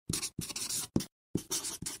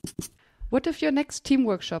What if your next team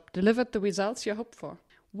workshop delivered the results you hoped for?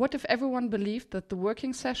 What if everyone believed that the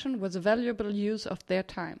working session was a valuable use of their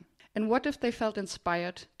time? And what if they felt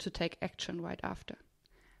inspired to take action right after?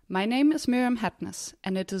 My name is Miriam Hatness,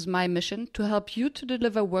 and it is my mission to help you to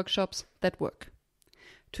deliver workshops that work.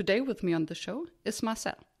 Today with me on the show is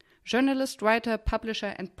Marcel, journalist, writer,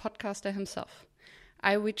 publisher, and podcaster himself.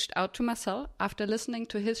 I reached out to Marcel after listening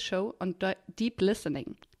to his show on deep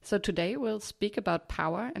listening. So today we'll speak about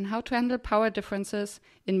power and how to handle power differences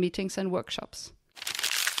in meetings and workshops.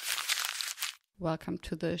 Welcome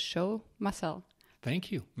to the show, Marcel.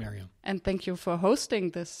 Thank you, Miriam. And thank you for hosting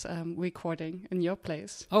this recording in your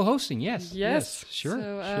place. Oh, hosting, yes. Sure,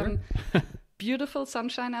 So, beautiful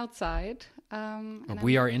sunshine outside.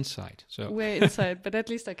 We are inside. So we're inside, but at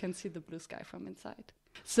least I can see the blue sky from inside.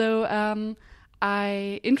 So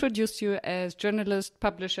I introduced you as journalist,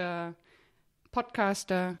 publisher,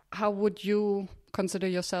 podcaster. How would you consider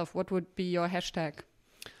yourself? What would be your hashtag?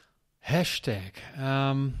 Hashtag.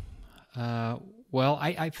 Well,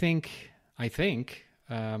 I think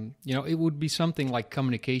it would be something like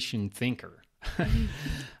communication thinker,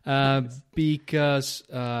 because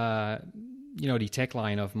the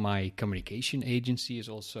tagline of my communication agency is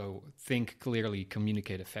also think clearly,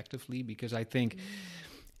 communicate effectively. Because I think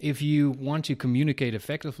if you want to communicate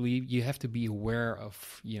effectively, you have to be aware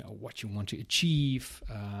of what you want to achieve,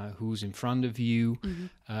 who's in front of you.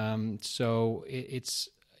 So it's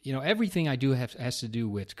everything I do has to do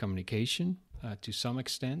with communication. To some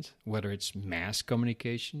extent, whether it's mass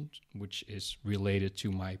communication, which is related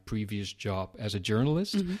to my previous job as a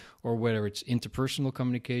journalist, or whether it's interpersonal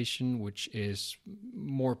communication, which is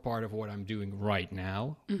more part of what I'm doing right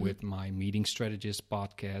now with my Meeting Strategist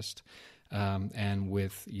podcast, and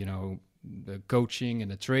with, the coaching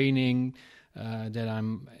and the training that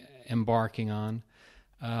I'm embarking on.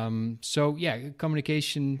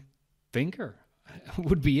 Communication thinker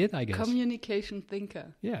would be it, I guess. Communication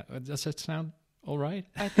thinker. Yeah, does that sound all right?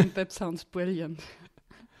 I think that sounds brilliant.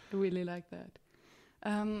 I really like that.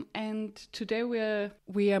 And today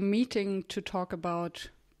we are meeting to talk about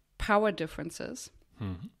power differences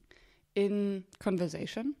in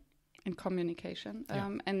conversation, in communication,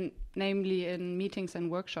 and namely in meetings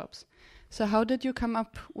and workshops. So how did you come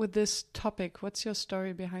up with this topic? What's your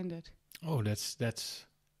story behind it? Oh, that's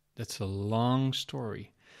a long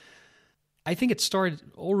story. I think it started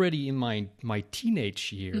already in my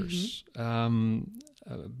teenage years.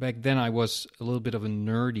 Back then I was a little bit of a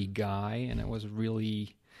nerdy guy, and I was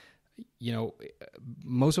really,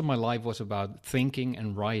 most of my life was about thinking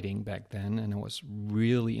and writing back then, and I was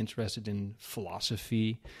really interested in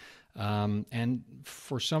philosophy. And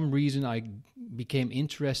for some reason I became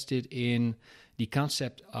interested in the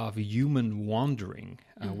concept of human wandering,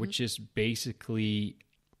 which is basically,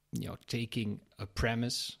 taking a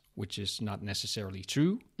premise which is not necessarily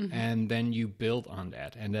true, and then you build on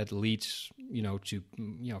that, and that leads, to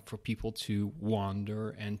for people to wander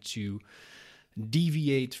and to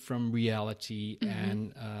deviate from reality,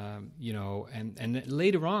 and and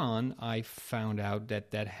later on, I found out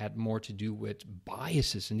that had more to do with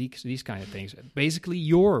biases and these kind of things. Basically,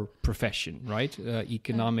 your profession, right?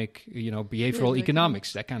 Economic, behavioral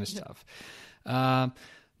economics, that kind of stuff.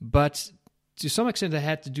 But to some extent, it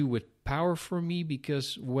had to do with power for me,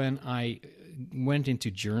 because when I went into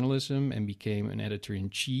journalism and became an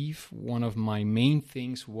editor-in-chief, one of my main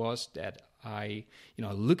things was that I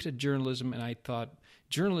looked at journalism and I thought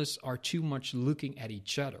journalists are too much looking at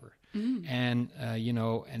each other. And,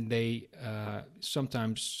 and they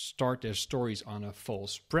sometimes start their stories on a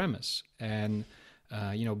false premise. And,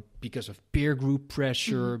 because of peer group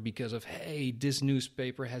pressure, because of, hey, this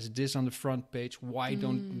newspaper has this on the front page, why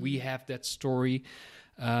don't we have that story?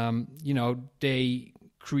 They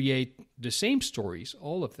create the same stories,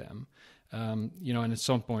 all of them. And at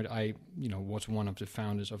some point I, was one of the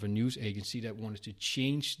founders of a news agency that wanted to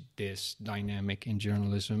change this dynamic in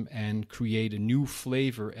journalism and create a new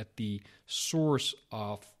flavor at the source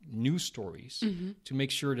of news stories to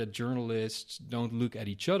make sure that journalists don't look at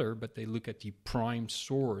each other, but they look at the prime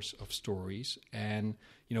source of stories and,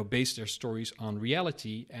 base their stories on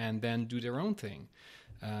reality and then do their own thing.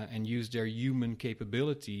 And use their human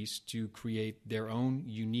capabilities to create their own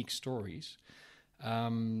unique stories.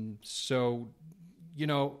 When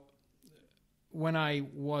I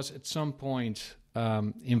was at some point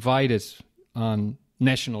invited on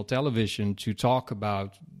national television to talk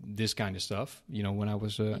about this kind of stuff, when I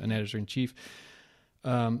was an editor-in-chief,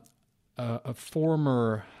 a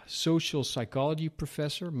former social psychology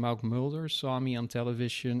professor, Mauk Mulder, saw me on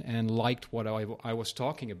television and liked what I was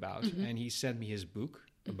talking about. And he sent me his book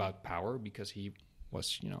about power because he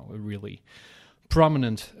was, a really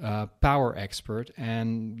prominent power expert,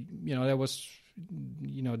 and that was,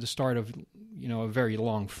 the start of, a very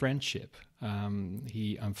long friendship.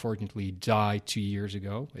 He unfortunately died 2 years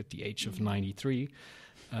ago at the age of 93.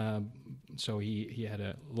 So he had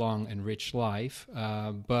a long and rich life.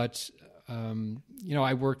 But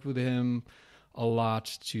I worked with him a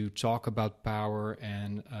lot to talk about power.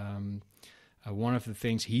 And one of the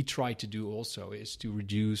things he tried to do also is to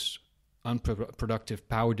reduce unproductive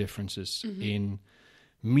power differences in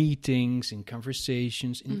meetings, in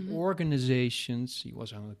conversations, in organizations. He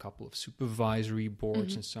was on a couple of supervisory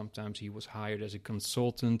boards, and sometimes he was hired as a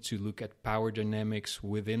consultant to look at power dynamics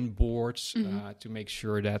within boards to make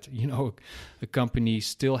sure that, the company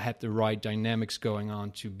still had the right dynamics going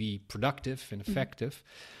on to be productive and effective.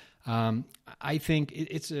 I think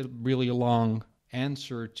it's a really long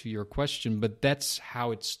answer to your question, but that's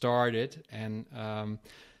how it started. And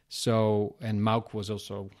and Mauk was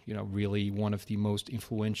also, really one of the most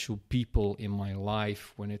influential people in my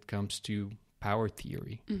life when it comes to power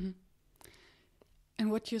theory.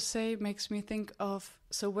 And what you say makes me think of,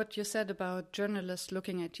 so what you said about journalists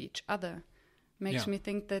looking at each other makes me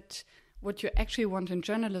think that what you actually want in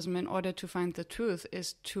journalism in order to find the truth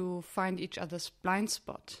is to find each other's blind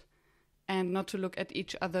spot and not to look at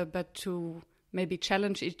each other, but to maybe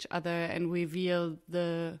challenge each other and reveal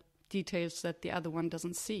the details that the other one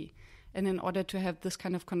doesn't see. And in order to have this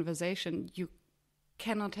kind of conversation, you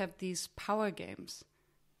cannot have these power games,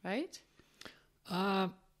 right?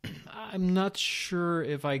 I'm not sure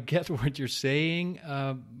if I get what you're saying.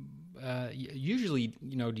 Usually,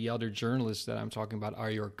 the other journalists that I'm talking about are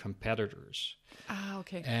your competitors.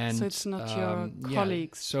 Okay. And, so it's not your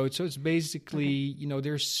colleagues. So it's basically,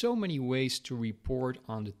 there's so many ways to report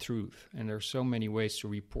on the truth, and there's so many ways to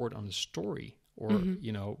report on the story. Or,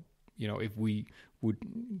 if we would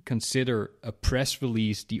consider a press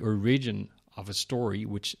release the origin of a story,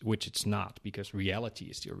 which it's not, because reality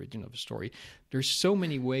is the origin of a story. There's so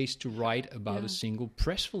many ways to write about a single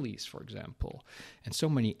press release, for example, and so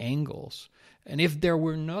many angles. And if there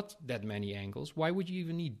were not that many angles, why would you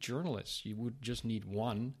even need journalists? You would just need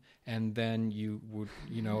one, and then you would,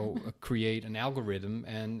 create an algorithm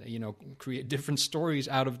and, create different stories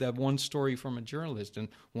out of that one story from a journalist. And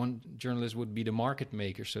one journalist would be the market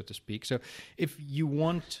maker, so to speak. So if you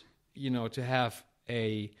want, to have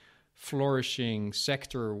a flourishing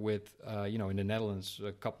sector with, in the Netherlands,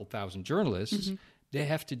 a couple thousand journalists, they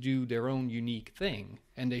have to do their own unique thing,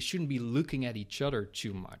 and they shouldn't be looking at each other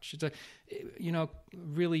too much. It's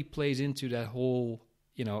really plays into that whole,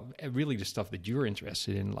 really the stuff that you're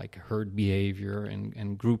interested in, like herd behavior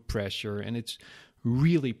and group pressure, and it's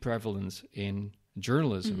really prevalent in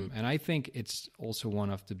journalism. And I think it's also one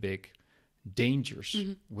of the big dangers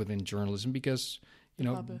within journalism, because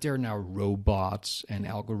there are now robots and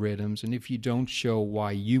algorithms, and if you don't show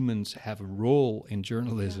why humans have a role in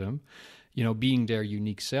journalism, being their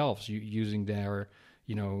unique selves, using their,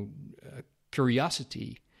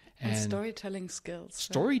 curiosity and storytelling skills.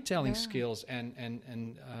 Skills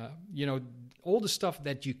and all the stuff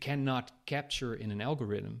that you cannot capture in an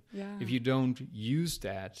algorithm. Yeah. If you don't use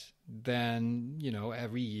that, then,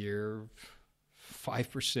 every year,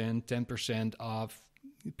 5%, 10% of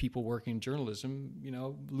people working in journalism,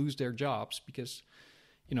 lose their jobs because,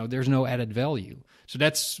 there's no added value. So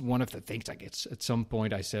that's one of the things, I guess, at some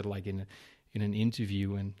point I said, like in an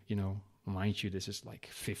interview, and, mind you, this is like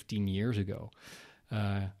 15 years ago.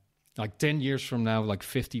 Like 10 years from now, like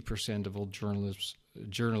 50% of all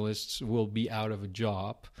journalists will be out of a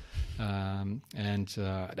job. And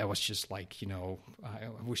that was just like, I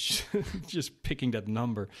was just picking that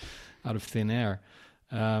number out of thin air.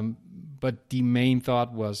 But the main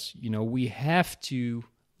thought was, we have to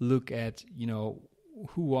look at,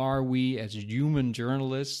 who are we as human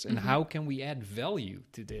journalists, and how can we add value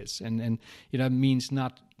to this? And that means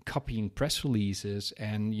not copying press releases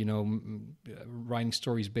and, writing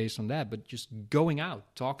stories based on that, but just going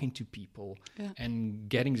out, talking to people and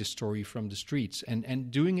getting the story from the streets and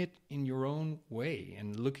doing it in your own way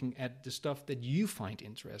and looking at the stuff that you find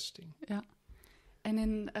interesting. Yeah. And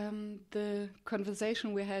in the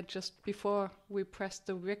conversation we had just before we pressed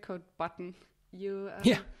the record button, you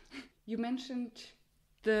mentioned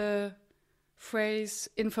the phrase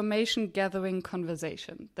information gathering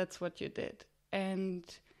conversation. That's what you did. And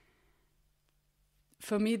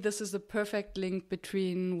for me, this is the perfect link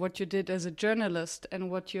between what you did as a journalist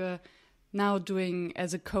and what you're now doing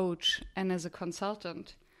as a coach and as a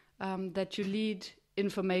consultant, that you lead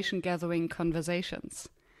information gathering conversations.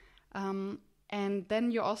 And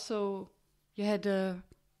then you had a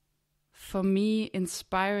for me,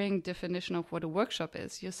 inspiring definition of what a workshop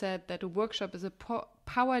is. You said that a workshop is a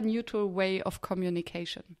power-neutral way of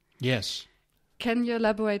communication. Yes. Can you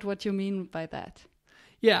elaborate what you mean by that?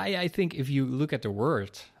 Yeah, I think if you look at the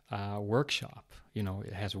word workshop,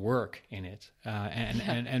 it has work in it.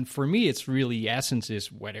 And for me, it's really essence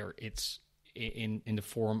is whether it's in the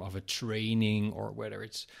form of a training or whether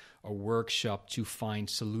it's a workshop to find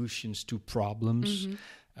solutions to problems.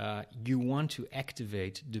 You want to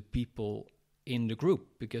activate the people in the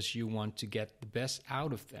group because you want to get the best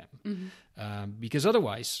out of them. Because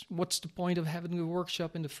otherwise, what's the point of having a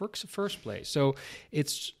workshop in the first place? So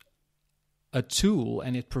it's a tool,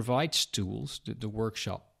 and it provides tools. The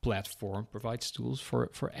workshop platform provides tools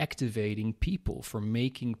for activating people, for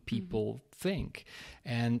making people think.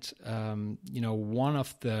 And, one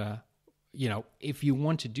of the, if you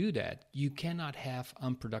want to do that, you cannot have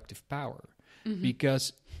unproductive power.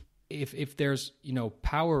 Because if there's,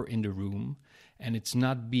 power in the room and it's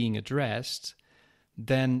not being addressed,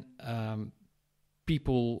 then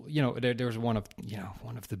people, there's one of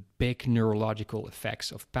the big neurological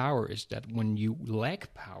effects of power is that when you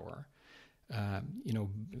lack power,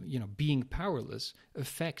 being powerless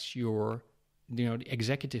affects your, the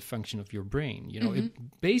executive function of your brain. It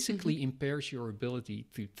basically impairs your ability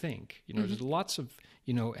to think. There's lots of,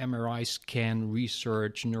 MRI scan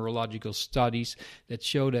research, neurological studies that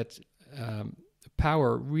show that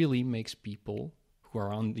power really makes people who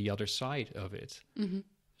are on the other side of it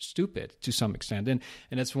stupid to some extent. And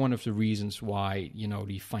that's one of the reasons why,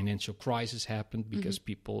 the financial crisis happened, because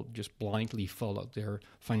people just blindly followed their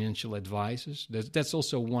financial advisors. That's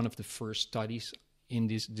also one of the first studies in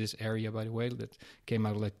this area, by the way, that came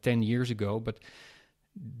out like 10 years ago. But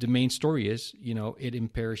the main story is, it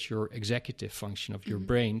impairs your executive function of your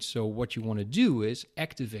brain. So what you want to do is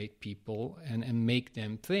activate people and make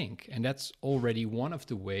them think. And that's already one of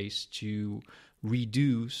the ways to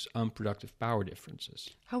reduce unproductive power differences.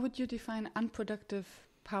 How would you define unproductive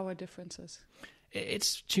power differences?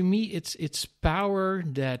 To me, it's power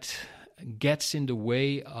that gets in the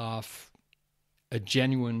way of a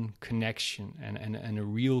genuine connection and a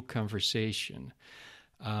real conversation.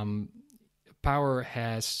 Power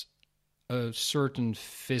has a certain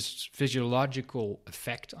physiological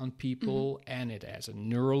effect on people, and it has a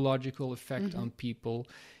neurological effect on people.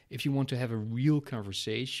 If you want to have a real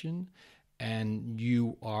conversation and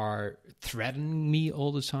you are threatening me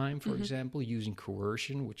all the time, for example, using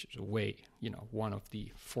coercion, which is a way, one of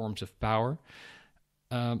the forms of power,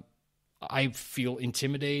 I feel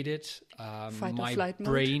intimidated. My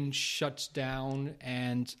brain shuts down,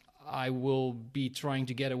 and I will be trying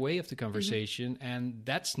to get away of the conversation, and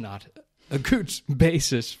that's not a good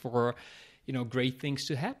basis for, great things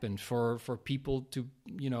to happen, for people to,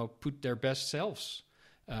 put their best selves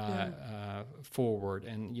forward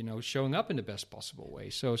and, showing up in the best possible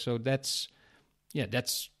way. So that's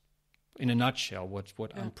in a nutshell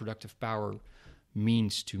what unproductive power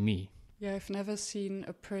means to me. Yeah, I've never seen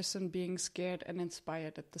a person being scared and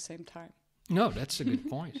inspired at the same time. No, that's a good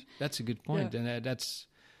point. That's a good point. Yeah. And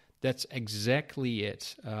that's exactly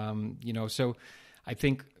it. So I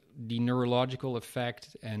think the neurological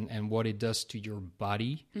effect and what it does to your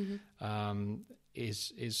body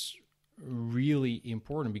is really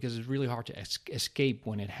important, because it's really hard to escape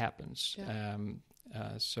when it happens. Yeah.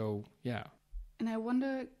 And I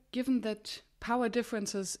wonder, given that power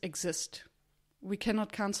differences exist, we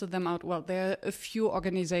cannot cancel them out. Well, there are a few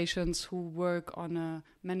organizations who work on a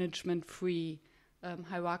management-free,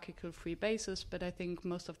 hierarchical-free basis, but I think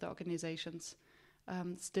most of the organizations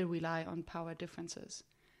still rely on power differences.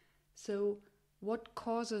 So what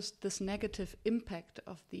causes this negative impact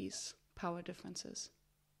of these power differences?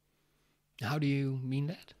 How do you mean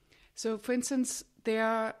that? So, for instance, there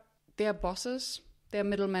are bosses, there are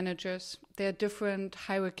middle managers, there are different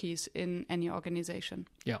hierarchies in any organization.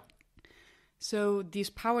 Yeah. So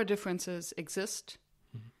these power differences exist,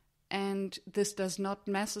 and this does not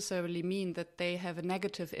necessarily mean that they have a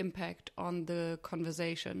negative impact on the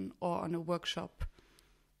conversation or on a workshop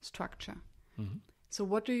structure. So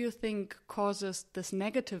what do you think causes this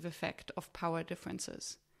negative effect of power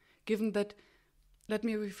differences? Given that, let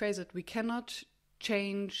me rephrase it, we cannot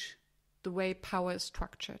change the way power is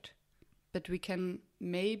structured, but we can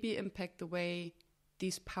maybe impact the way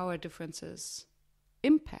these power differences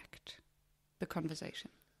impact the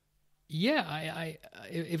conversation. Yeah,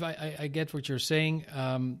 I get what you're saying.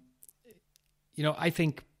 I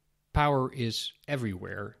think power is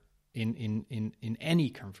everywhere in any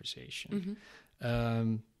conversation.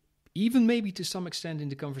 even maybe to some extent in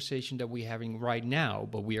the conversation that we're having right now,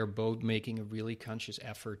 but we are both making a really conscious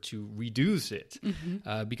effort to reduce it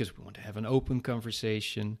because we want to have an open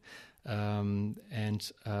conversation.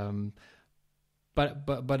 But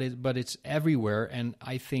it's everywhere, and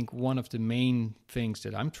I think one of the main things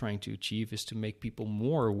that I'm trying to achieve is to make people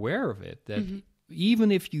more aware of it. That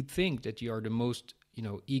even if you think that you are the most,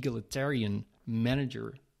 egalitarian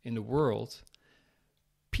manager in the world,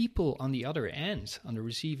 people on the other end, on the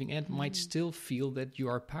receiving end, might still feel that you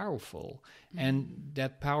are powerful, and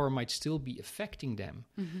that power might still be affecting them,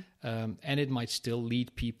 and it might still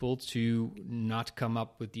lead people to not come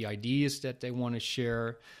up with the ideas that they want to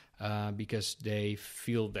share. Because they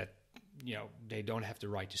feel that, they don't have the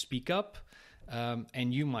right to speak up.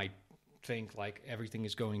 And you might think like everything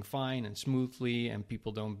is going fine and smoothly and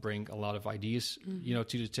people don't bring a lot of ideas,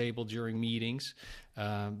 to the table during meetings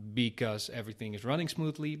because everything is running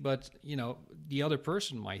smoothly. But, the other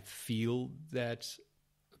person might feel that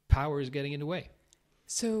power is getting in the way.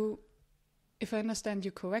 So if I understand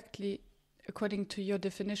you correctly, according to your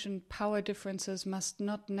definition, power differences must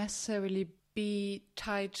not necessarily be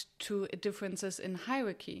tied to differences in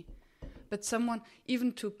hierarchy, but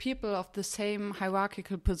even two people of the same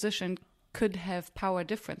hierarchical position could have power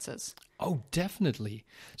differences. Oh, definitely.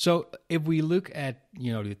 So if we look at,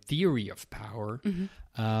 the theory of power,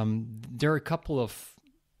 there are a couple of,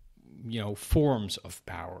 forms of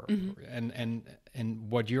power. And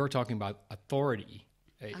what you're talking about, authority,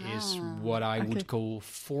 is what I would call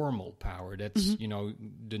formal power. That's,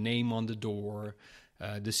 the name on the door,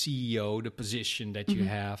 the CEO, the position that you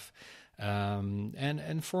have.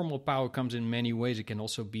 And formal power comes in many ways. It can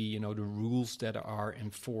also be, the rules that are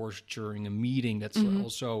enforced during a meeting. That's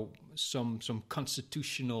also some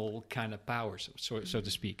constitutional kind of power, so to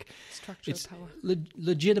speak. Structural power.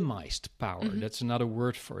 Legitimized power. That's another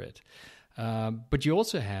word for it. But you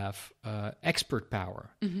also have expert power.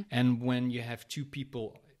 And when you have two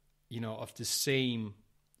people, of the same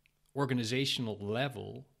organizational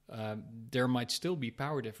level, there might still be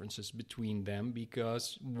power differences between them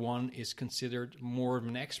because one is considered more of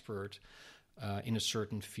an expert in a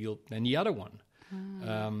certain field than the other one.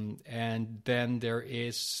 And then there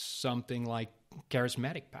is something like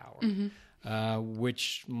charismatic power,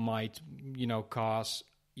 which might, cause,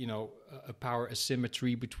 a power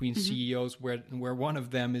asymmetry between CEOs where one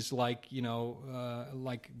of them is like,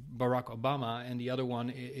 like Barack Obama and the other one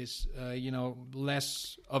is,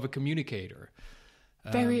 less of a communicator.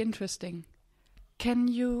 Very interesting. And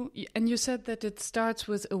you said that it starts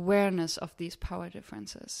with awareness of these power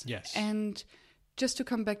differences. Yes. And just to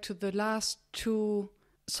come back to the last two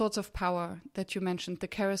sorts of power that you mentioned, the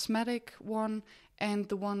charismatic one and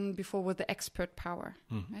the one before with the expert power,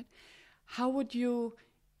 right? How would you,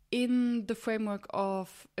 in the framework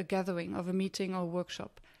of a gathering, of a meeting or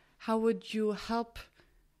workshop, how would you help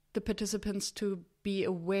the participants to be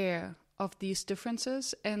aware of these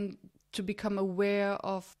differences and to become aware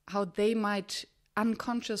of how they might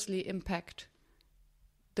unconsciously impact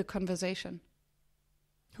the conversation?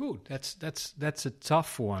 Ooh, that's a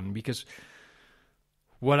tough one, because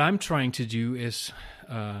what I'm trying to do is,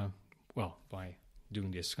 by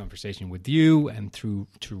doing this conversation with you and through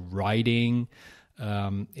writing,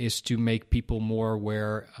 is to make people more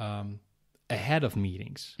aware ahead of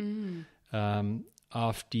meetings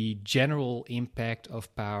of the general impact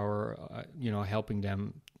of power, helping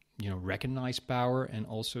them recognize power, and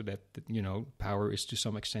also that, power is to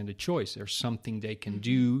some extent a choice. There's something they can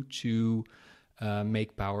do to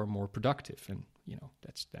make power more productive. And,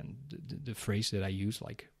 that's then the phrase that I use,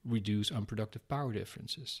 like reduce unproductive power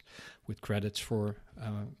differences, with credits for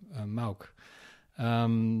Mauk.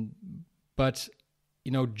 But,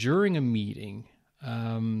 during a meeting,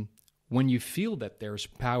 when you feel that there's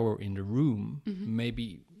power in the room,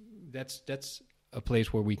 maybe that's a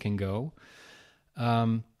place where we can go.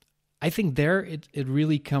 I think there it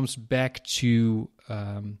really comes back to,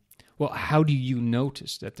 how do you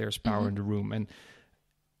notice that there's power in the room? And,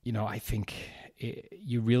 I think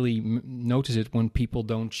you really notice it when people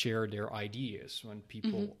don't share their ideas, when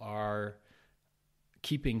people are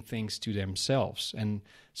keeping things to themselves. And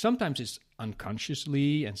sometimes it's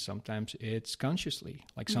unconsciously and sometimes it's consciously.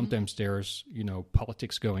 Like sometimes there's,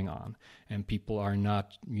 politics going on and people are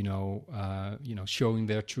not, showing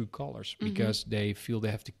their true colors because they feel they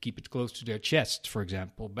have to keep it close to their chest, for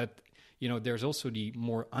example. But, there's also the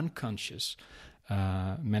more unconscious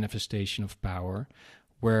manifestation of power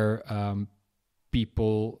where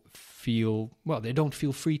people feel, they don't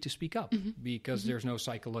feel free to speak up because there's no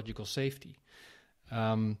psychological safety.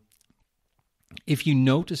 If you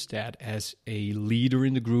notice that as a leader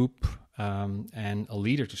in the group, and a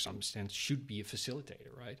leader to some extent should be a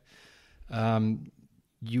facilitator, right?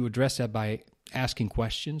 You address that by asking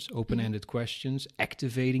questions, open-ended questions,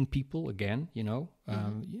 activating people again,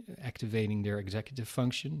 activating their executive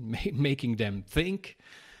function, making them think,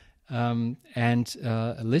 and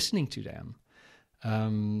listening to them,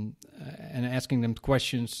 and asking them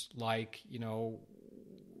questions like,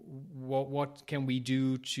 what can we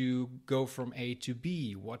do to go from A to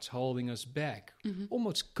B? What's holding us back?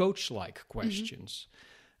 Almost coach-like questions.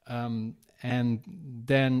 And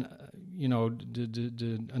then,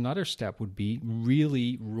 another step would be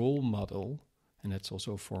really role model, and that's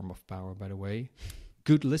also a form of power, by the way,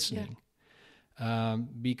 good listening. Yeah.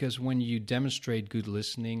 Because when you demonstrate good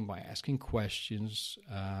listening by asking questions,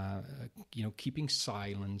 keeping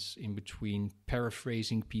silence in between,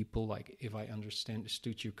 paraphrasing people, like, if I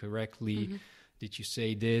understood you correctly, did you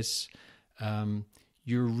say this?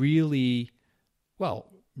 You're really,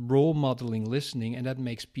 role modeling listening, and that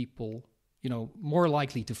makes people more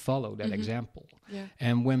likely to follow that example. Yeah.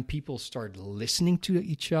 And when people start listening to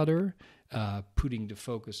each other, putting the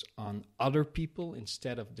focus on other people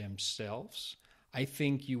instead of themselves, I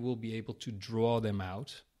think you will be able to draw them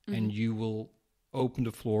out, and you will open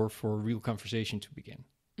the floor for a real conversation to begin.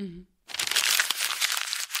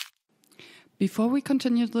 Before we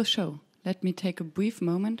continue the show, let me take a brief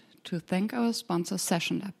moment to thank our sponsor,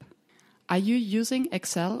 Session Lab. Are you using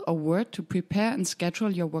Excel or Word to prepare and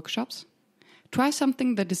schedule your workshops? Try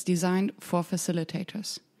something that is designed for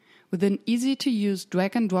facilitators. With an easy-to-use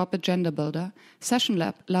drag-and-drop agenda builder, Session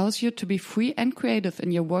Lab allows you to be free and creative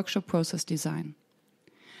in your workshop process design.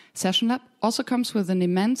 Session Lab also comes with an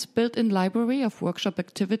immense built-in library of workshop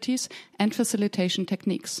activities and facilitation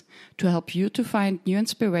techniques to help you to find new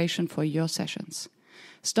inspiration for your sessions.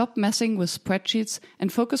 Stop messing with spreadsheets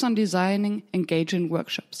and focus on designing engaging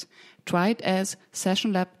workshops. Try it as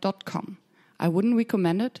sessionlab.com. I wouldn't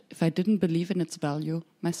recommend it if I didn't believe in its value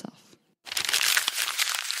myself.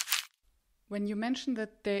 When you mentioned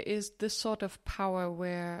that there is this sort of power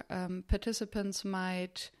where participants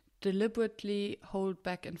might deliberately hold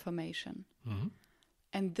back information,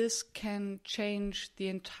 and this can change the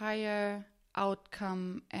entire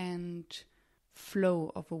outcome and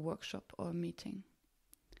flow of a workshop or a meeting,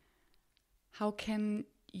 how can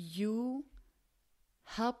you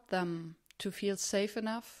help them to feel safe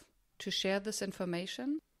enough to share this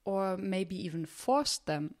information, or maybe even force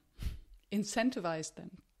them, incentivize them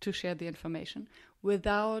to share the information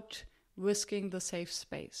without risking the safe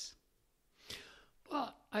space?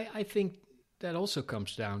 Well, I think that also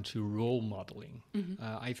comes down to role modeling.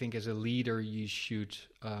 I think as a leader, you should,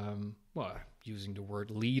 using the word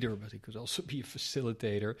leader, but it could also be a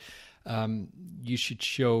facilitator, you should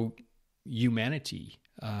show humanity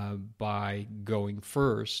by going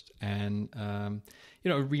first. And, it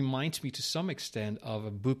reminds me to some extent of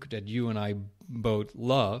a book that you and I both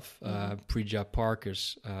love, Preja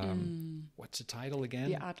Parker's, what's the title again?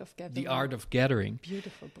 The Art of Gathering. The Art of Gathering.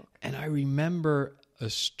 Beautiful book. And I remember a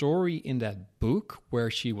story in that book where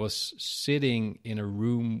she was sitting in a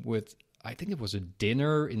room with, I think it was a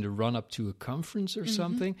dinner in the run-up to a conference or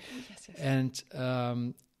something. Yes.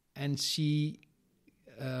 And she...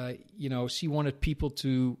 she wanted people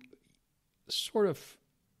to sort of,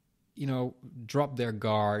 drop their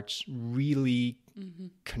guards, really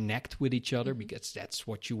connect with each other, because that's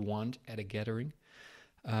what you want at a gathering.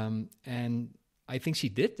 And I think she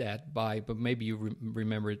did that but maybe you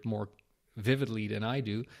remember it more vividly than I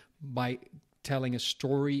do, by telling a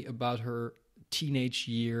story about her teenage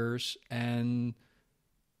years, and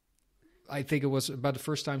I think it was about the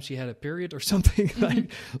first time she had a period or something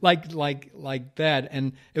like that.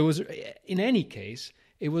 And it was, in any case,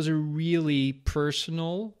 it was a really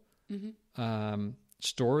personal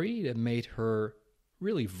story that made her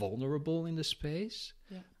really vulnerable in the space.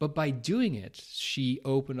 Yeah. But by doing it, she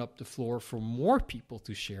opened up the floor for more people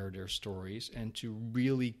to share their stories and to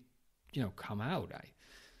really, come out.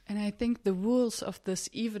 And I think the rules of this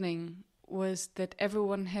evening was that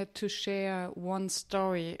everyone had to share one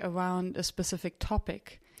story around a specific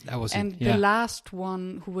topic. That was and it. Yeah. The last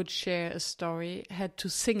one who would share a story had to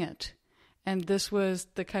sing it. And this was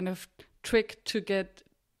the kind of trick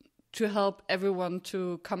to help everyone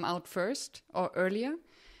to come out first or earlier.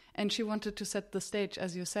 And she wanted to set the stage,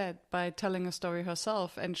 as you said, by telling a story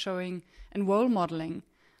herself and showing and role modeling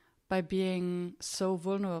by being so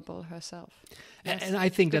vulnerable herself. Yes, and I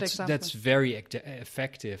think that's very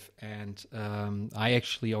effective. And I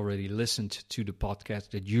actually already listened to the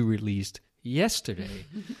podcast that you released yesterday.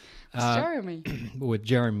 Jeremy. With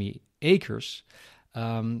Jeremy Akers.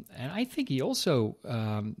 And I think he also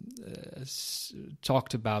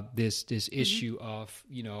talked about this issue of,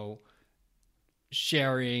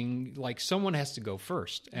 sharing, like someone has to go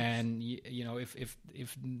first. And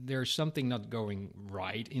if there's something not going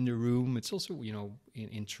right in the room, it's also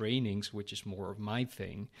in trainings, which is more of my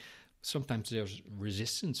thing, sometimes there's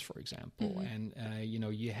resistance, for example, and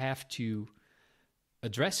you have to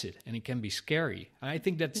address it, and it can be scary. I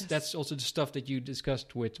think that's also the stuff that you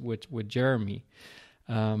discussed with Jeremy,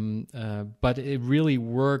 but it really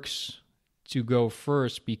works to go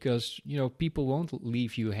first, because people won't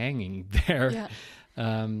leave you hanging there.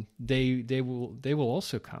 They will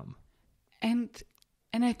also come. And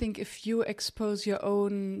I think if you expose your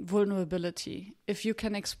own vulnerability, if you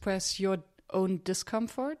can express your own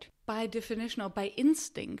discomfort, by definition or by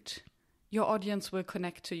instinct, your audience will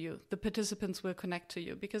connect to you. The participants will connect to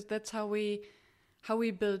you, because that's how we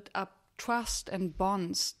build up trust and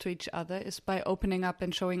bonds to each other, is by opening up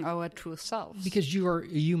and showing our true selves. Because you are a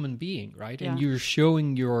human being, right? Yeah. And you're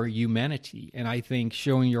showing your humanity. And I think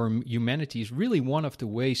showing your humanity is really one of the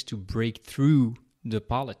ways to break through the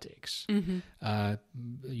politics, through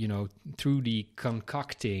the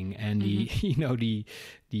concocting and the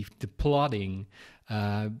plotting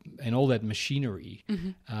and all that machinery.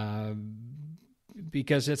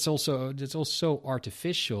 Because that's also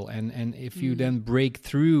artificial, and if you then break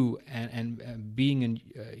through and being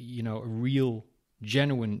a real,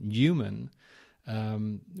 genuine human,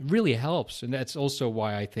 really helps. And that's also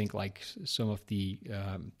why I think, like, some of the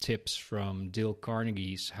tips from Dale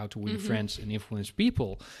Carnegie's How to Win Friends and Influence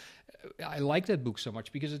People, I like that book so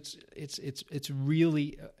much, because it's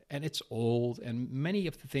really, and it's old, and many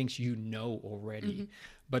of the things already,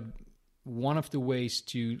 but one of the ways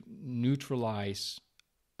to neutralize,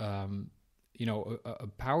 a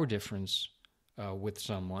power difference with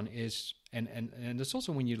someone is, and it's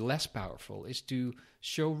also when you're less powerful, is to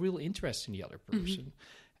show real interest in the other person,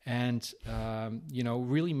 and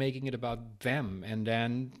really making it about them, and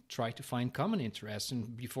then try to find common interests,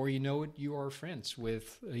 and before you know it, you are friends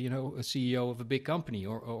with a CEO of a big company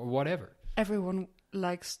or whatever. Everyone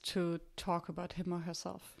likes to talk about him or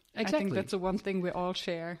herself. Exactly. I think that's the one thing we all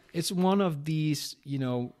share. It's one of these,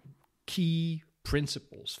 key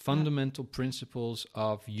principles, fundamental principles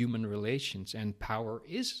of human relations, and power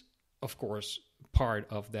is, of course, part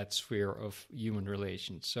of that sphere of human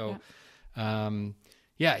relations. So,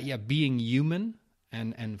 being human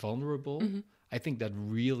and vulnerable, I think that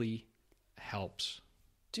really helps.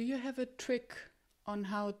 Do you have a trick on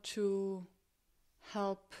how to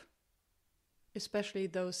help, especially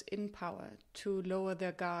those in power, to lower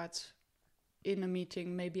their guards in a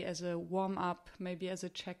meeting, maybe as a warm-up, maybe as a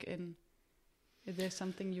check-in? Is there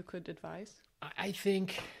something you could advise? I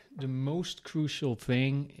think the most crucial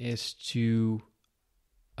thing is to,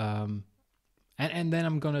 and then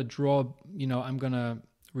I'm going to draw, I'm going to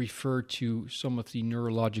refer to some of the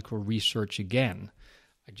neurological research again.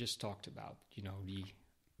 I just talked about, the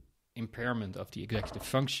impairment of the executive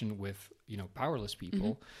function with, powerless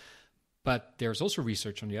people. But there's also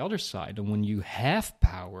research on the other side. And when you have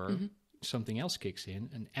power, something else kicks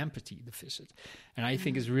in, an empathy deficit. And I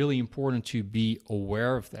think it's really important to be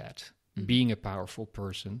aware of that, being a powerful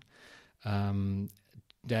person,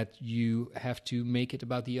 that you have to make it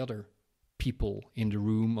about the other people in the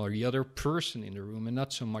room or the other person in the room, and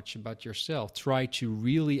not so much about yourself. Try to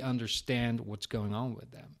really understand what's going on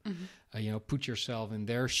with them. Put yourself in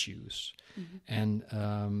their shoes. And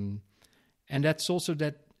that's also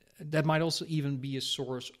that might also even be a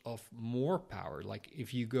source of more power. Like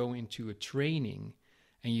if you go into a training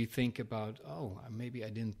and you think about, maybe I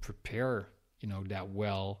didn't prepare, that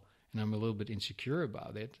well, and I'm a little bit insecure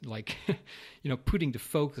about it. Like, putting the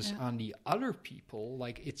focus on the other people,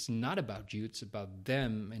 like it's not about you, it's about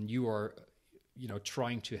them, and you are,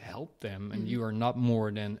 trying to help them, and you are not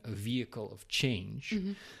more than a vehicle of change.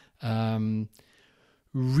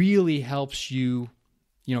 Really helps you,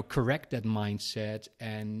 correct that mindset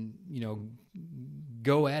and,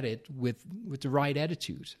 go at it with the right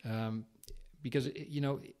attitude. Because,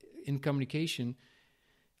 in communication,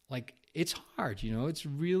 like it's hard, it's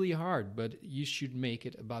really hard, but you should make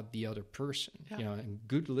it about the other person. And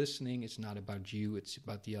good listening is not about you, it's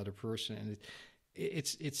about the other person. And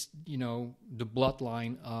it's the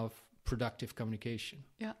bloodline of productive communication.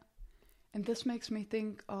 Yeah. And this makes me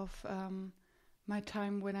think of my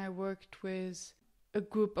time when I worked with a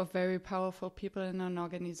group of very powerful people in an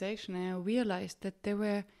organization, and I realized that they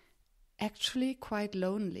were actually quite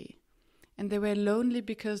lonely. And they were lonely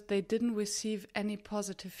because they didn't receive any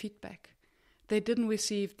positive feedback. They didn't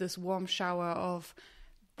receive this warm shower of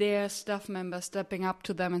their staff members stepping up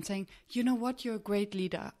to them and saying, you know what, you're a great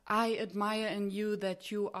leader. I admire in you that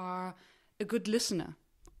you are a good listener,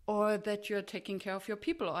 or that you're taking care of your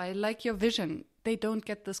people, or I like your vision. they don't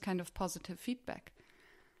get this kind of positive feedback.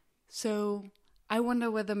 So I wonder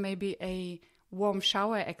whether maybe a warm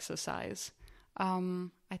shower exercise,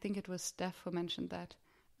 I think it was Steph who mentioned that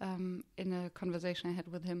in a conversation I had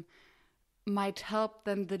with him, might help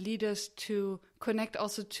then the leaders to connect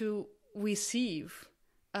also to receive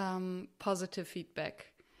positive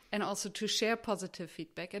feedback and also to share positive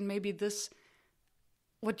feedback. And maybe this,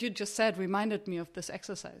 what you just said, reminded me of this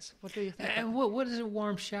exercise. What do you think? And what is a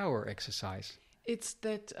warm shower exercise? It's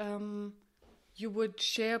that you would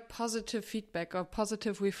share positive feedback or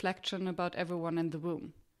positive reflection about everyone in the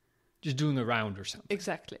room. Just doing a round or something.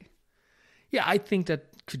 Exactly. Yeah, I think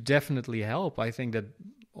that could definitely help. I think that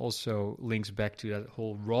also links back to that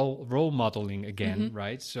whole role modeling again,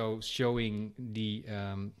 right? So showing the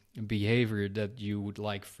behavior that you would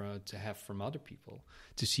like to have from other people,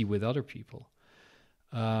 to see with other people.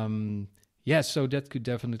 So that could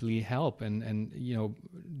definitely help. And you know,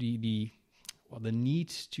 the need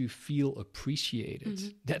to feel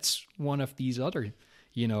appreciated. That's one of these other,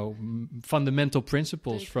 you know, fundamental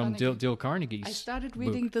principles from Dale Carnegie's I started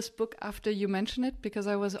reading this book after you mentioned it because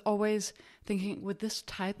I was always thinking, with this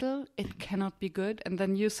title, it cannot be good. And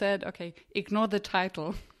then you said, okay, ignore the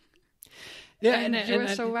title. Yeah, and you're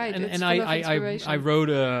so right. And I wrote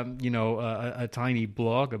a tiny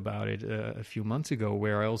blog about it a few months ago,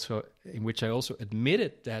 in which I also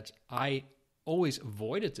admitted that I always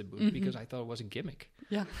avoided the book because I thought it was a gimmick.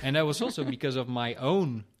 Yeah, and that was also because of my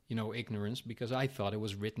own, you know, ignorance, because I thought it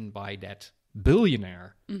was written by that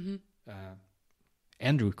billionaire,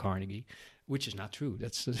 Andrew Carnegie, which is not true.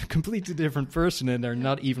 That's a completely different person, and they're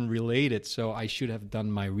not even related. So I should have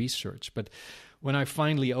done my research. But when I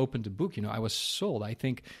finally opened the book, you know, I was sold. I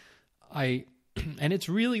think and it's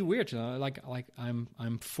really weird. You know, like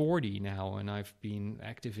I'm 40 now, and I've been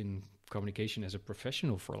active in communication as a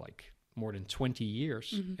professional for like more than 20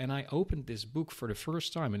 years. And I opened this book for the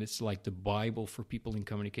first time, and it's like the Bible for people in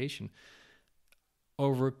communication,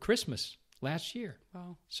 over Christmas last year.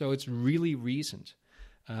 Wow. So it's really recent.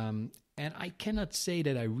 And I cannot say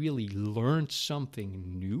that I really learned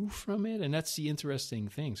something new from it. And that's the interesting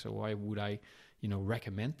thing. So why would I, you know,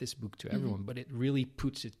 recommend this book to everyone? But it really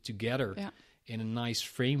puts it together in a nice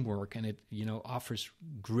framework, and it, you know, offers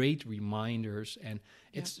great reminders, and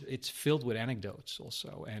it's filled with anecdotes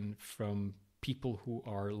also, and from people who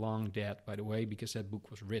are long dead, by the way, because that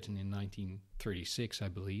book was written in 1936, I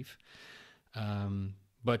believe.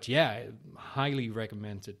 But yeah, highly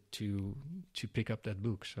recommended to pick up that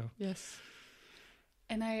book. So yes.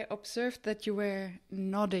 And I observed that you were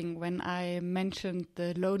nodding when I mentioned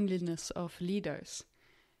the loneliness of leaders.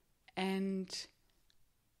 And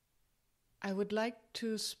I would like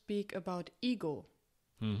to speak about ego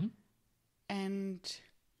and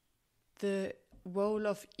the role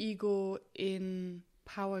of ego in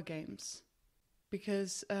power games.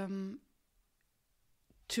 Because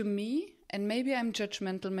to me, and maybe I'm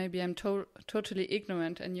judgmental, maybe I'm totally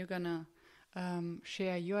ignorant, and you're gonna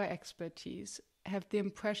share your expertise, have the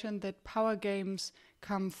impression that power games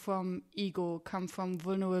come from ego, come from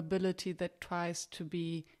vulnerability that tries to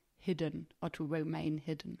be hidden or to remain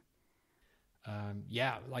hidden.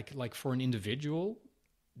 Like for an individual,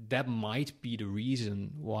 that might be the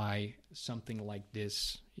reason why something like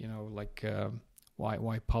this, you know, like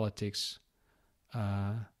why politics, you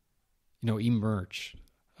know, emerge,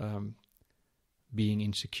 being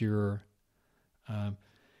insecure. You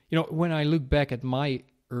know, when I look back at my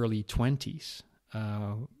early 20s,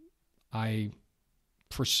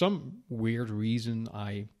 for some weird reason,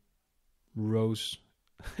 I rose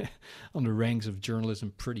on the ranks of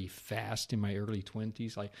journalism pretty fast in my early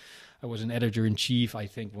 20s. I was an editor-in-chief, I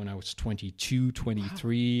think, when I was 22,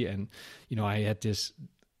 23. Wow. And, you know, I had this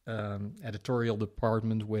editorial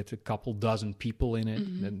department with a couple dozen people in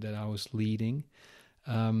it that I was leading.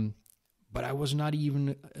 But I was not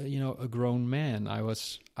even, you know, a grown man.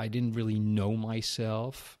 I didn't really know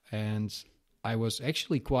myself, and I was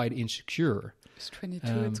actually quite insecure. It's 22,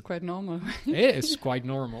 it's quite normal. It is quite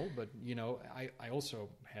normal, but, you know, I also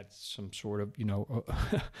had some sort of, you know,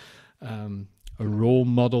 a role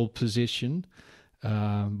model position,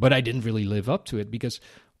 but I didn't really live up to it, because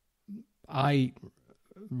I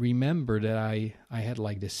remember that I had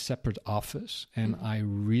like this separate office, and I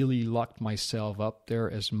really locked myself up there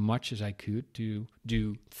as much as I could to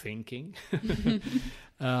do thinking.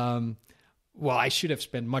 Well, I should have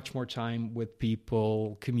spent much more time with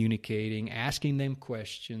people, communicating, asking them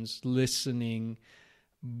questions, listening.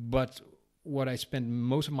 But what I spent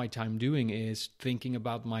most of my time doing is thinking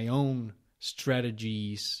about my own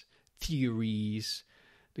strategies, theories,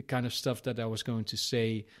 the kind of stuff that I was going to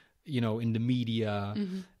say, you know, in the media.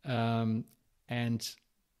 And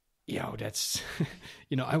that's,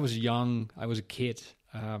 I was young, I was a kid,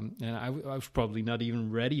 and I was probably not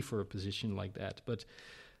even ready for a position like that. But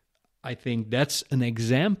I think that's an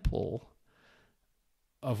example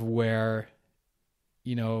of where,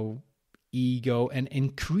 ego and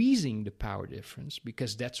increasing the power difference,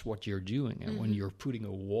 because that's what you're doing. And when you're putting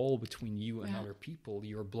a wall between you and other people,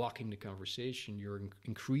 you're blocking the conversation, you're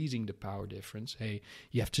increasing the power difference. Hey,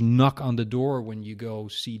 you have to knock on the door when you go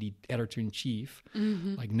see the editor-in-chief.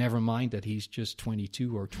 Like, never mind that he's just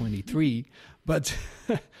 22 or 23. But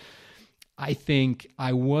I think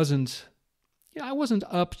I wasn't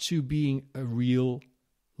up to being a real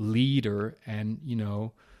leader and,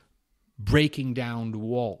 breaking down the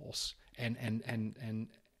walls and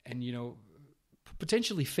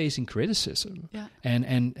potentially facing criticism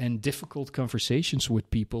and difficult conversations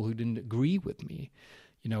with people who didn't agree with me.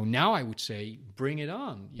 Now I would say, bring it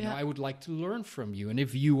on. I would like to learn from you. And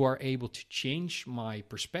if you are able to change my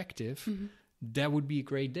perspective, that would be a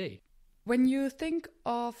great day. When you think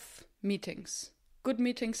of meetings, good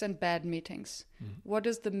meetings and bad meetings, what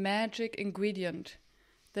is the magic ingredient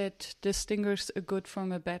that distinguishes a good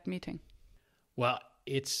from a bad meeting? Well,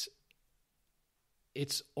 it's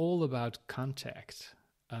all about contact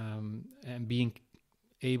and being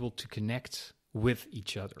able to connect with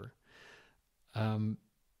each other.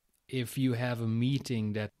 If you have a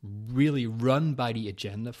meeting that really run by the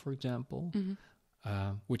agenda, for example,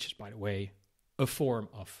 which is, by the way, a form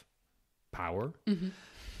of power,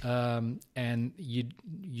 and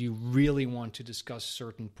you really want to discuss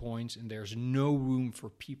certain points and there's no room for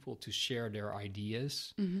people to share their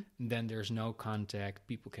ideas, then there's no contact,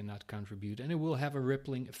 people cannot contribute, and it will have a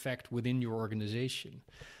rippling effect within your organization.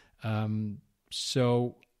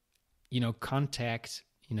 So, contact,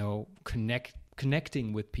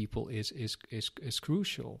 connecting with people is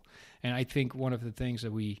crucial. And I think one of the things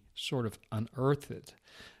that we sort of unearthed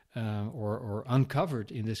or uncovered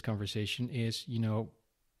in this conversation is,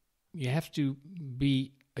 you have to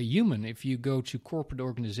be a human. If you go to corporate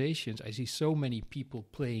organizations, I see so many people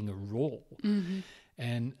playing a role.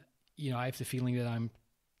 And, I have the feeling that I'm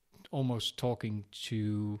almost talking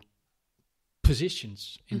to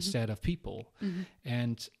positions instead of people.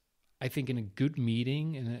 And I think in a good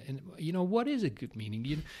meeting, and what is a good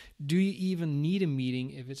meeting? Do you even need a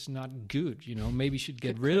meeting if it's not good? Maybe you should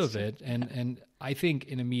get rid of it. And I think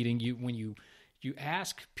in a meeting, when you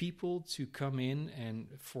ask people to come in and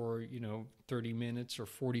for 30 minutes or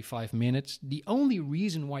 45 minutes, the only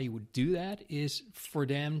reason why you would do that is for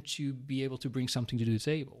them to be able to bring something to the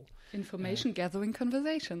table. Information gathering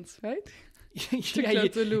conversations, right?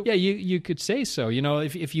 You could say so.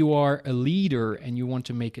 If you are a leader and you want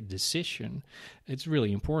to make a decision, it's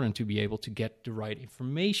really important to be able to get the right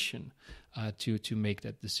information to make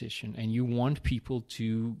that decision. And you want people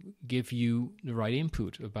to give you the right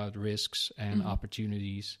input about risks and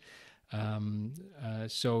opportunities.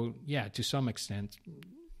 So, to some extent,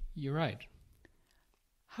 you're right.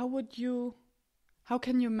 How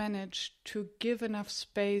can you manage to give enough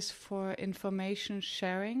space for information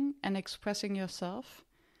sharing and expressing yourself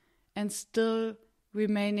and still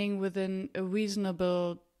remaining within a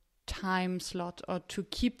reasonable time slot, or to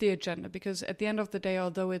keep the agenda? Because at the end of the day,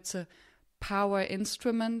 although it's a power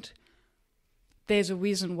instrument, there's a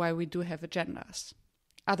reason why we do have agendas.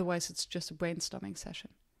 Otherwise, it's just a brainstorming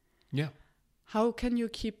session. Yeah. How can you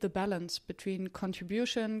keep the balance between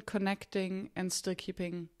contribution, connecting, and still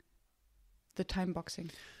keeping the time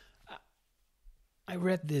boxing? I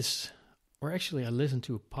read this, or actually I listened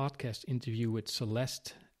to a podcast interview with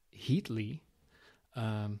Celeste Heatley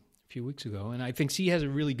a few weeks ago, and I think she has a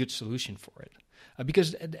really good solution for it,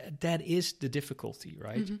 because that is the difficulty,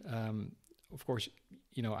 right? Of course,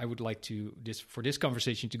 I would like for this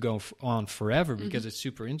conversation to go on forever, because it's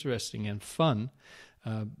super interesting and fun,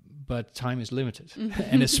 but time is limited,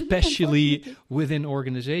 and especially within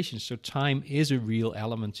organizations. So time is a real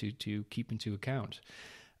element to keep into account.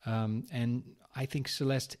 And I think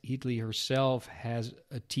Celeste Heatley herself has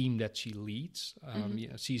a team that she leads.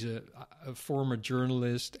 She's a former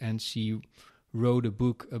journalist, and she wrote a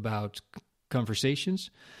book about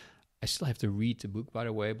conversations. I still have to read the book, by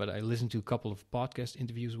the way, but I listened to a couple of podcast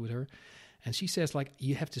interviews with her. And she says,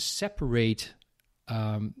 you have to separate,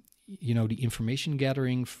 the information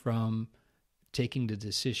gathering from taking the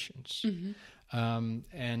decisions.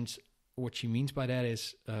 And what she means by that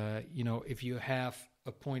is, if you have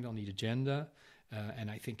a point on the agenda, and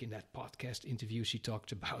I think in that podcast interview, she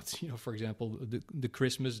talked about, for example, the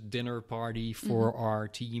Christmas dinner party for our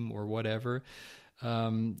team or whatever.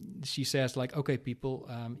 She says, okay, people,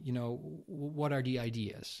 what are the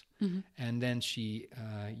ideas? And then she,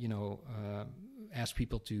 ask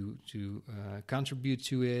people to contribute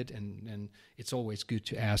to it, and it's always good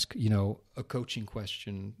to ask, a coaching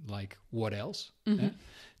question like, what else?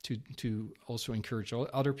 To also encourage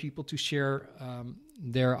other people to share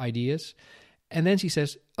their ideas. And then she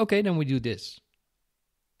says, okay, then we do this.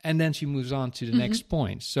 And then she moves on to the next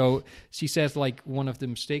point. So she says, like, one of the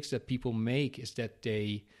mistakes that people make is that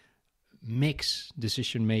they mix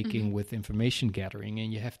decision-making with information gathering,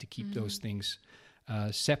 and you have to keep those things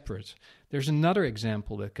separate. There's another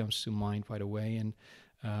example that comes to mind right away, and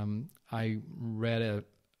I read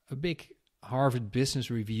a big Harvard Business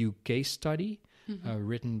Review case study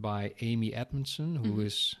written by Amy Edmondson, who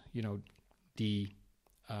is, the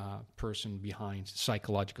person behind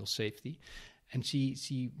psychological safety. And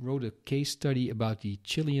she wrote a case study about the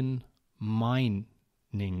Chilean mining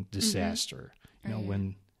disaster.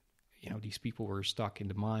 When these people were stuck in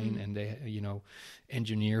the mine, and they,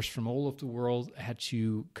 engineers from all over the world had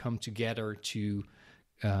to come together to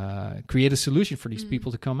create a solution for these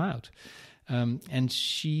people to come out. And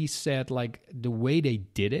she said, like, the way they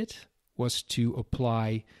did it was to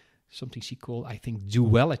apply something she called, I think,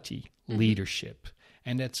 duality leadership.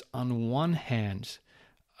 And that's on one hand,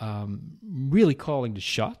 really calling the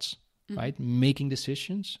shots, right? Making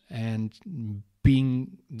decisions and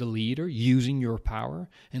being the leader, using your power.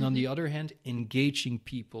 And on the other hand, engaging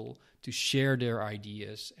people to share their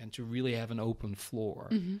ideas and to really have an open floor.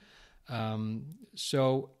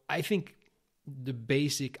 So I think the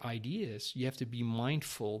basic idea is you have to be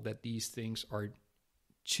mindful that these things are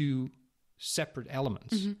two separate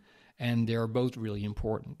elements, and they're both really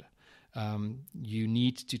important. You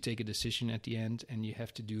need to take a decision at the end, and you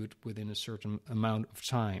have to do it within a certain amount of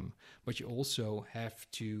time. But you also have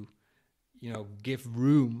to, give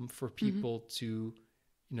room for people to,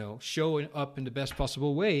 show up in the best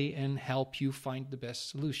possible way and help you find the best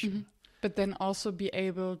solution. But then also be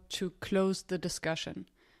able to close the discussion.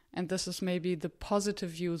 And this is maybe the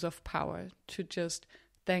positive use of power, to just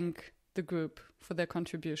thank the group for their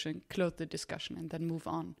contribution, close the discussion, and then move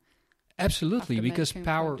on. Absolutely, because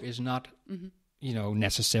power is not,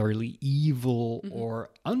 necessarily evil or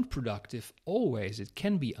unproductive. Always, it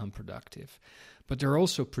can be unproductive, but there are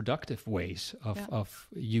also productive ways of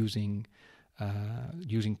using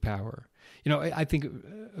power. I think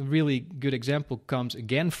a really good example comes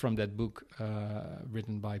again from that book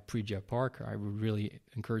written by Preja Parker. I would really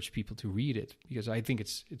encourage people to read it because I think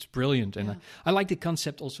it's brilliant, and I like the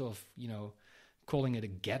concept also of calling it a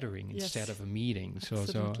gathering instead of a meeting.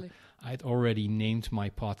 So I'd already named my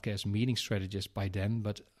podcast Meeting Strategist by then,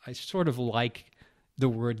 but I sort of like the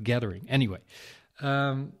word gathering. Anyway,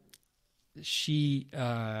 she's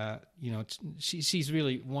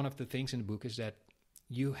really, one of the things in the book is that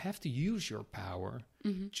you have to use your power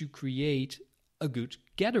to create a good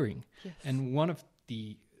gathering. Yes. And one of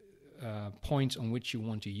the points on which you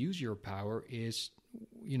want to use your power is,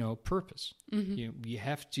 purpose. You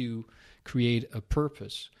have to create a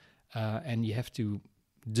purpose, and you have to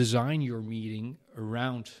design your meeting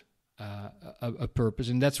around a purpose.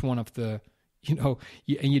 And that's one of the, and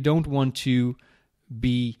you don't want to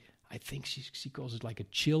be, I think she calls it like a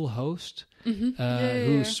chill host,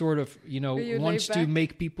 who sort of, wants to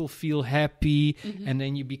make people feel happy, and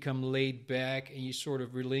then you become laid back and you sort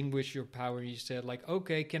of relinquish your power. And you said like,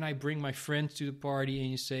 okay, can I bring my friends to the party?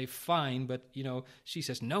 And you say, fine. But, she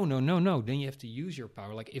says, no. Then you have to use your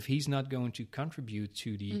power. Like if he's not going to contribute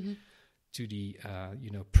to the,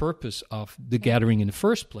 purpose of the gathering in the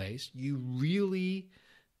first place, you really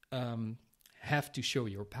have to show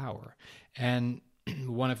your power. And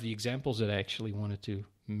one of the examples that I actually wanted to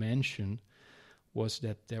mention was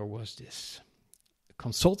that there was this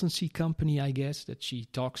consultancy company, I guess, that she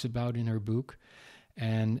talks about in her book.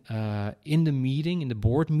 And in the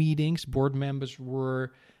board meetings, board members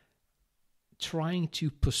were trying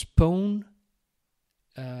to postpone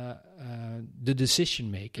the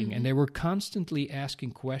decision making, and they were constantly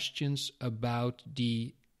asking questions about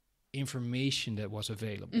the information that was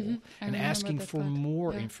available and asking for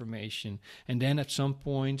more information. And then at some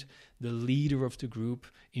point, the leader of the group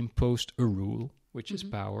imposed a rule, which is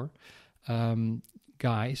power.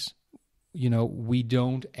 Guys, we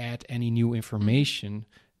don't add any new information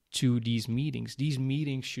to these meetings. These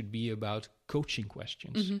meetings should be about coaching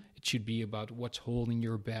questions. It should be about what's holding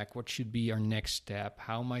your back, what should be our next step,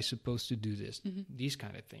 how am I supposed to do this, these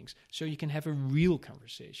kind of things. So you can have a real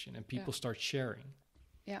conversation and people start sharing.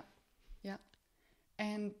 Yeah.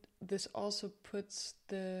 And this also puts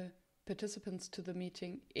the participants to the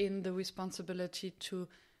meeting in the responsibility to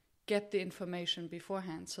get the information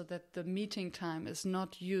beforehand, so that the meeting time is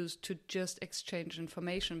not used to just exchange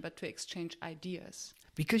information, but to exchange ideas.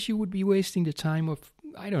 Because you would be wasting the time of,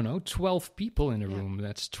 I don't know, 12 people in a room.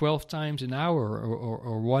 That's 12 times an hour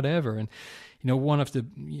or whatever. And, one of the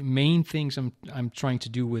main things I'm trying to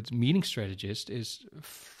do with meeting strategist is,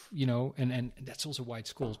 and that's also why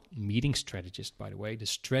it's called meeting strategist, by the way. The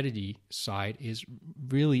strategy side is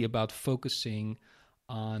really about focusing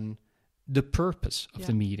on the purpose of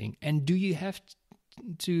the meeting. And do you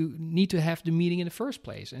need to have the meeting in the first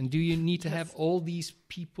place? And do you need to have all these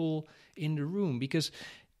people in the room? Because,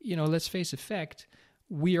 let's face the fact,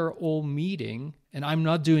 we are all meeting, and I'm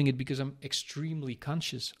not doing it because I'm extremely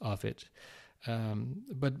conscious of it.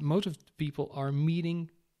 But most of the people are meeting,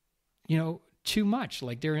 too much.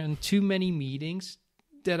 Like they're in too many meetings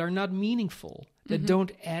that are not meaningful, that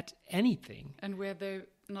don't add anything. And where they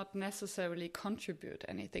not necessarily contribute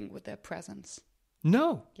anything with their presence.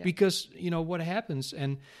 No, because, what happens,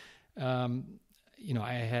 and,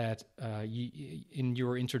 I had, in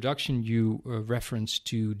your introduction, you referenced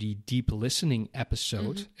to the deep listening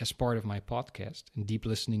episode as part of my podcast. And deep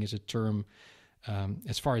listening is a term,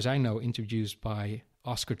 as far as I know, introduced by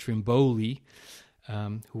Oscar Trimboli,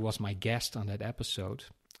 who was my guest on that episode.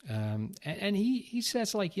 And he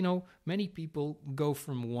says, many people go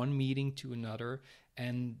from one meeting to another,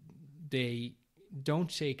 and they don't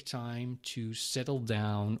take time to settle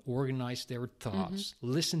down, organize their thoughts,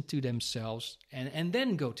 listen to themselves, and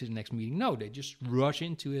then go to the next meeting. No, they just rush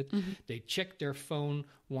into it. They check their phone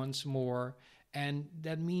once more. And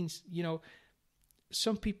that means,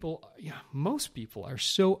 some people, most people are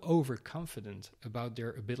so overconfident about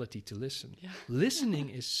their ability to listen. Yeah. Listening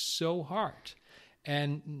is so hard.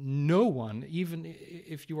 And no one, even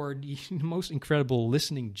if you are the most incredible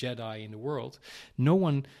listening Jedi in the world, no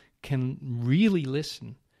one can really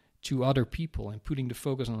listen to other people and putting the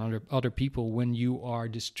focus on other people when you are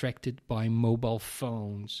distracted by mobile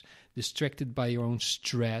phones, distracted by your own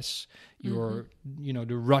stress, your,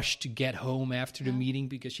 the rush to get home after the meeting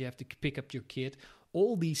because you have to pick up your kid.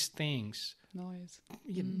 All these things. Noise.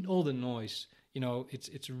 All the noise.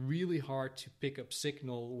 It's really hard to pick up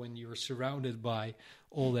signal when you're surrounded by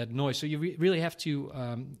all that noise. So you really have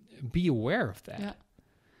to be aware of that. Yeah.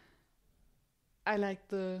 I like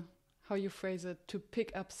how you phrase it, to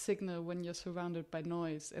pick up signal when you're surrounded by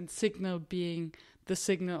noise, and signal being the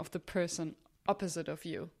signal of the person opposite of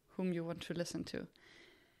you, whom you want to listen to.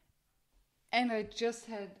 And I just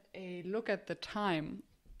had a look at the time,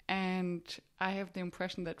 and I have the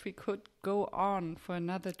impression that we could go on for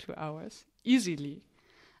another 2 hours, easily.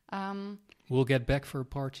 We'll get back for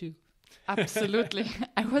part 2. Absolutely.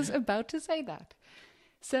 I was about to say that.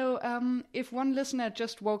 So if one listener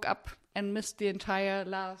just woke up and missed the entire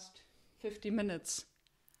last 50 minutes,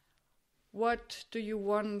 what do you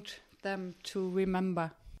want them to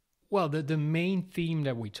remember? Well, the main theme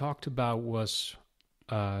that we talked about was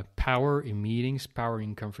power in meetings, power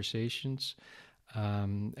in conversations,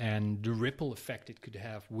 and the ripple effect it could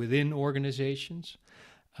have within organizations.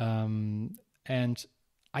 And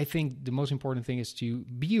I think the most important thing is to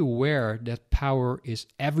be aware that power is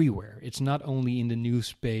everywhere. It's not only in the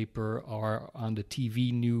newspaper or on the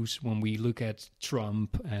TV news when we look at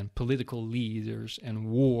Trump and political leaders and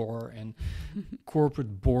war and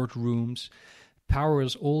corporate boardrooms. Power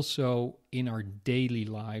is also in our daily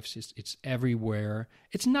lives. It's everywhere.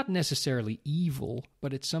 It's not necessarily evil,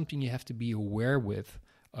 but it's something you have to be aware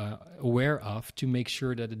of to make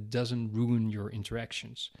sure that it doesn't ruin your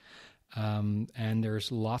interactions. And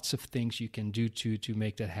there's lots of things you can do to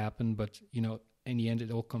make that happen. But, in the end,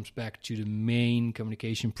 it all comes back to the main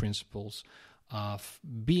communication principles of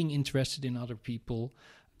being interested in other people,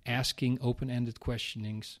 asking open-ended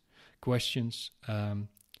questions,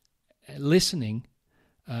 listening.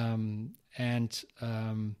 I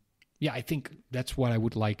think that's what I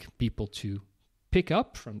would like people to pick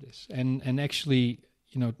up from this and actually,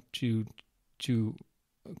 to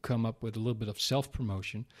come up with a little bit of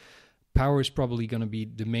self-promotion. Power is probably going to be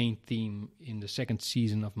the main theme in the second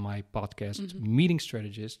season of my podcast, Meeting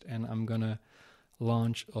Strategist, and I'm going to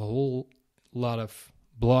launch a whole lot of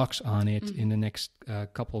blogs on it in the next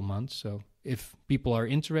couple of months. So if people are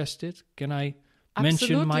interested, can I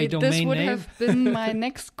mention my domain name? This would have been my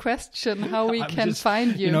next question, how we can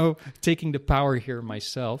find you. Taking the power here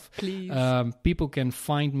myself. Please. People can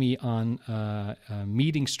find me on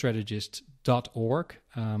meetingstrategist.org,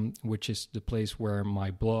 which is the place where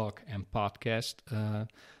my blog and podcast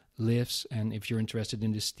lives. And if you're interested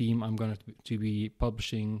in this theme, I'm going to be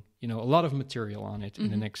publishing, a lot of material on it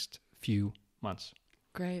in the next few months.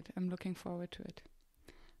 Great. I'm looking forward to it.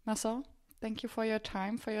 Marcel, Thank you for your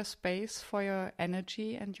time, for your space, for your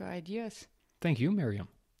energy and your ideas. Thank you, Miriam.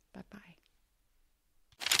 Bye-bye.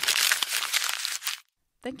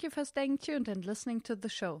 Thank you for staying tuned and listening to the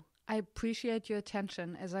show. I appreciate your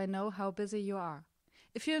attention as I know how busy you are.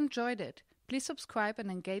 If you enjoyed it, please subscribe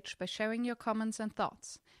and engage by sharing your comments and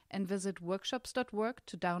thoughts, and visit workshops.work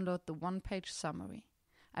to download the one-page summary.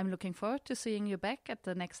 I'm looking forward to seeing you back at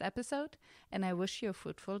the next episode, and I wish you a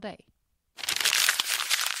fruitful day.